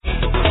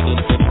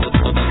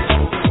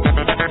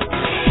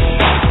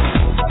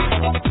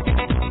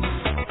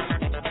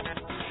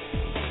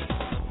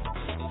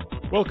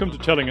Welcome to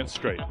Telling It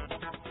Straight,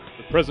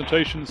 the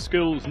presentation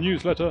skills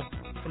newsletter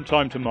from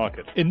Time to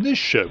Market. In this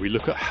show, we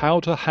look at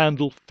how to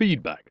handle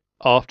feedback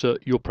after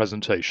your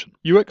presentation.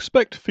 You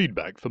expect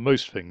feedback for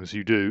most things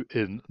you do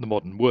in the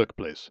modern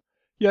workplace.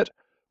 Yet,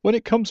 when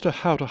it comes to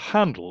how to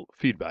handle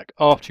feedback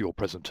after your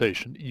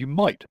presentation, you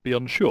might be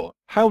unsure.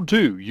 How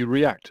do you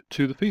react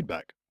to the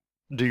feedback?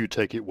 Do you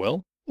take it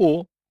well,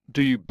 or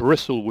do you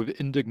bristle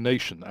with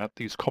indignation at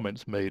these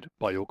comments made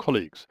by your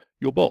colleagues,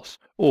 your boss,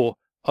 or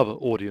other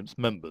audience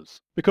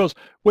members? Because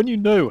when you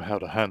know how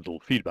to handle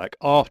feedback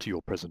after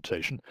your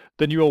presentation,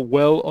 then you are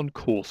well on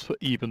course for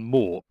even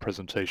more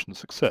presentation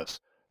success.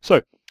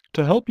 So,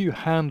 to help you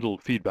handle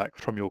feedback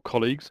from your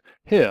colleagues,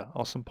 here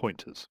are some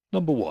pointers.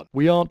 Number 1,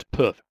 we aren't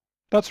perfect.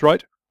 That's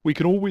right, we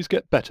can always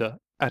get better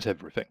at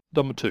everything.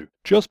 Number 2,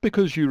 just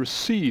because you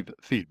receive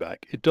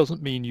feedback, it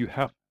doesn't mean you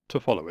have to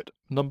follow it.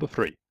 Number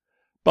 3,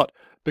 but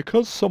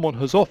because someone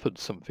has offered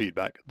some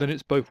feedback, then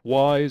it's both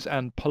wise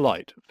and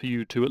polite for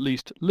you to at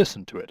least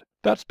listen to it.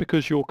 That's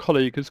because your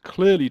colleague has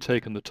clearly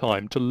taken the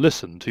time to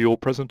listen to your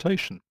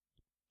presentation.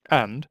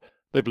 And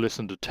they've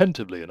listened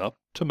attentively enough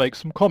to make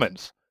some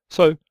comments.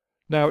 So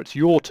now it's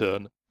your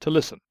turn to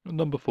listen. And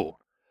number 4,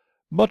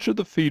 much of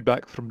the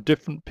feedback from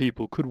different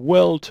people could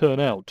well turn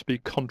out to be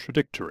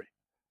contradictory.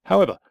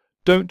 However,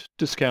 don't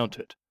discount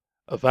it.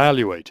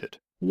 Evaluate it,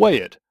 weigh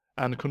it,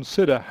 and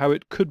consider how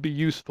it could be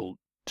useful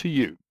to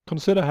you.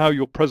 Consider how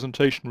your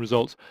presentation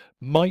results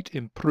might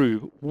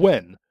improve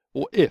when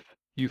or if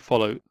you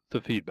follow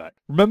the feedback.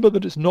 Remember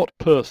that it's not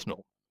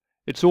personal.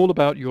 It's all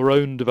about your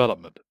own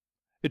development.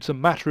 It's a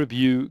matter of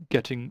you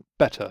getting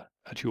better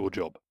at your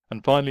job.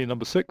 And finally,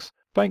 number 6,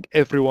 thank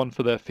everyone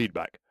for their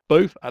feedback,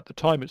 both at the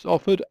time it's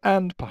offered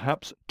and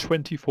perhaps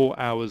 24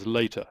 hours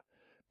later,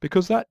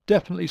 because that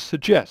definitely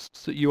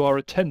suggests that you are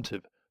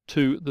attentive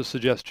to the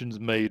suggestions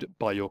made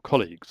by your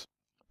colleagues.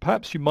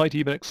 Perhaps you might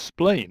even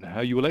explain how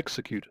you will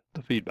execute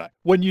the feedback.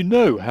 When you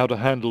know how to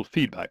handle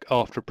feedback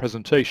after a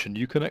presentation,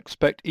 you can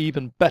expect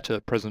even better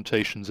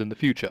presentations in the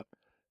future.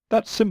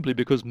 That's simply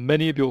because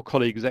many of your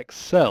colleagues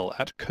excel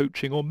at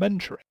coaching or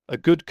mentoring. A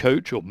good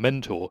coach or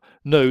mentor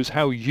knows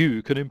how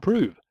you can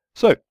improve.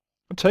 So,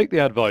 take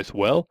the advice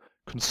well,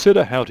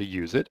 consider how to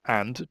use it,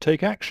 and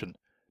take action,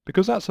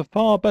 because that's a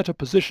far better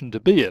position to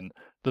be in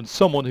than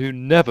someone who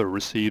never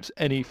receives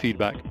any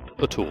feedback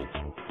at all.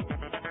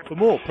 For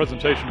more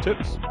presentation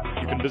tips,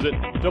 you can visit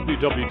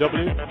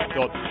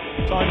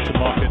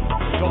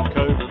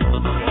www.timetomarket.co.uk.